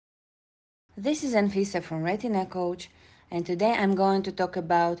This is Anfisa from Retina Coach, and today I'm going to talk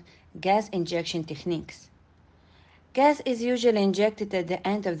about gas injection techniques. Gas is usually injected at the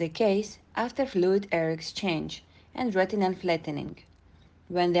end of the case after fluid-air exchange and retinal flattening.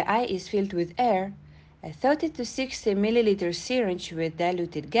 When the eye is filled with air, a 30 to 60 milliliter syringe with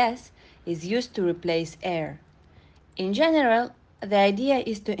diluted gas is used to replace air. In general, the idea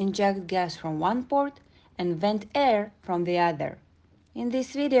is to inject gas from one port and vent air from the other. In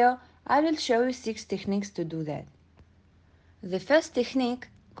this video, I will show you 6 techniques to do that. The first technique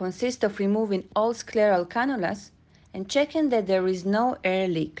consists of removing all scleral cannulas and checking that there is no air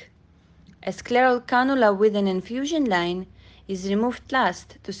leak. A scleral cannula with an infusion line is removed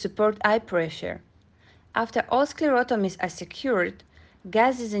last to support eye pressure. After all sclerotomies are secured,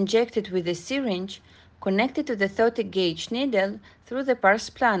 gas is injected with a syringe connected to the 30 gauge needle through the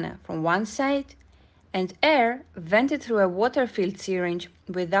pars plana from one side and air vented through a water-filled syringe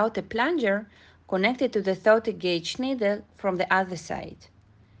without a plunger connected to the 30 gauge needle from the other side.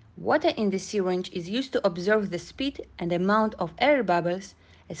 Water in the syringe is used to observe the speed and amount of air bubbles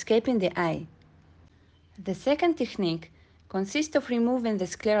escaping the eye. The second technique consists of removing the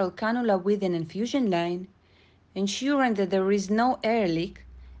scleral cannula with an infusion line, ensuring that there is no air leak,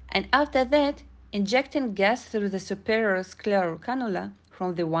 and after that, injecting gas through the superior scleral cannula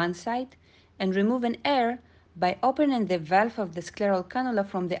from the one side and removing air by opening the valve of the scleral cannula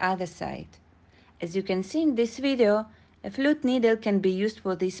from the other side. As you can see in this video, a flute needle can be used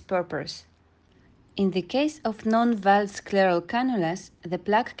for this purpose. In the case of non-valve scleral cannulas, the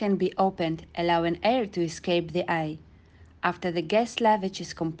plug can be opened, allowing air to escape the eye. After the gas lavage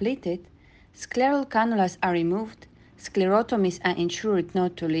is completed, scleral cannulas are removed, sclerotomies are ensured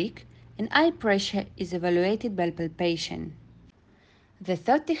not to leak, and eye pressure is evaluated by palpation. The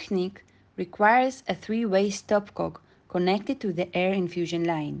third technique requires a three-way stopcock connected to the air infusion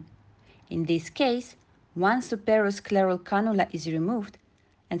line. In this case, one superior scleral cannula is removed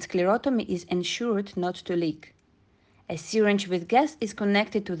and sclerotomy is ensured not to leak. A syringe with gas is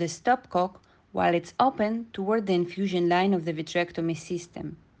connected to the stopcock while it's open toward the infusion line of the vitrectomy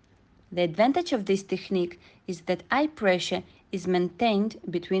system. The advantage of this technique is that eye pressure is maintained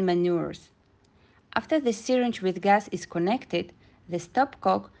between maneuvers. After the syringe with gas is connected, the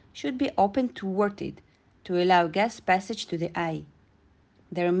stopcock should be opened toward it to allow gas passage to the eye.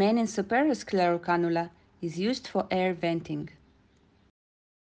 The remaining superior scleral cannula is used for air venting.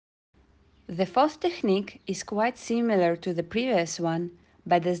 The fourth technique is quite similar to the previous one,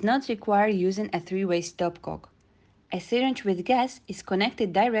 but does not require using a three-way stopcock. A syringe with gas is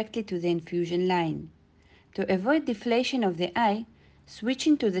connected directly to the infusion line. To avoid deflation of the eye,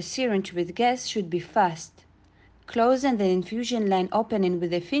 switching to the syringe with gas should be fast. Closing the infusion line opening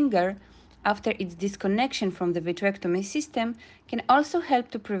with a finger after its disconnection from the vitrectomy system can also help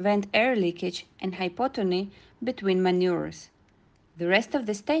to prevent air leakage and hypotony between maneuvers. The rest of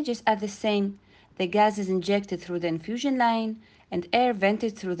the stages are the same. The gas is injected through the infusion line and air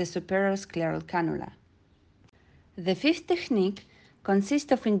vented through the superior scleral cannula. The fifth technique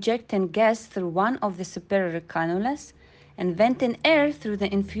consists of injecting gas through one of the superior cannulas and venting air through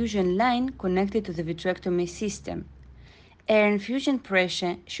the infusion line connected to the vitrectomy system. Air infusion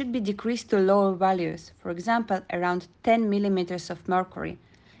pressure should be decreased to lower values, for example around 10 millimeters of mercury,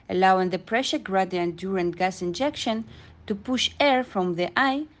 allowing the pressure gradient during gas injection to push air from the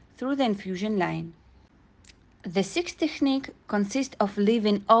eye through the infusion line. The sixth technique consists of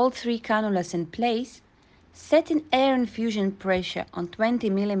leaving all three cannulas in place, setting air infusion pressure on 20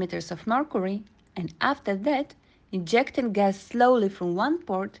 millimeters of mercury, and after that, injecting gas slowly from one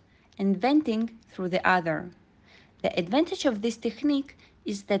port and venting through the other. The advantage of this technique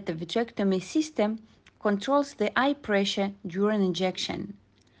is that the vitrectomy system controls the eye pressure during injection.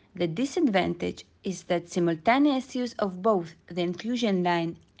 The disadvantage is that simultaneous use of both the infusion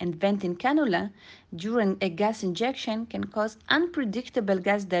line and venting cannula during a gas injection can cause unpredictable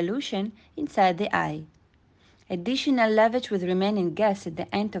gas dilution inside the eye. Additional lavage with remaining gas at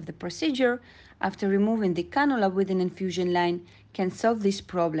the end of the procedure after removing the cannula with an infusion line can solve this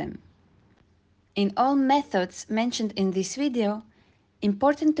problem. In all methods mentioned in this video,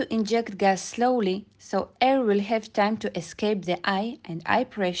 important to inject gas slowly so air will have time to escape the eye and eye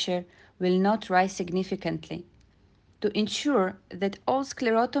pressure will not rise significantly. To ensure that all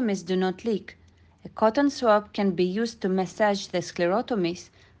sclerotomies do not leak, a cotton swab can be used to massage the sclerotomies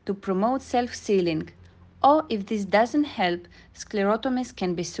to promote self-sealing, or if this doesn't help, sclerotomies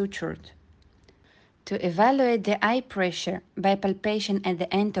can be sutured. To evaluate the eye pressure by palpation at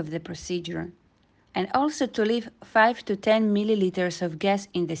the end of the procedure, and also to leave 5 to 10 milliliters of gas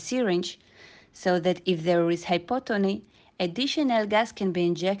in the syringe so that if there is hypotony, Additional gas can be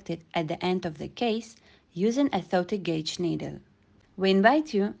injected at the end of the case using a 30 gauge needle. We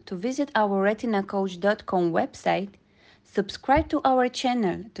invite you to visit our retinacoach.com website, subscribe to our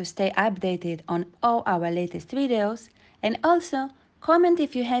channel to stay updated on all our latest videos, and also comment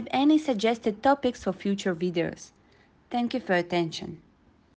if you have any suggested topics for future videos. Thank you for your attention.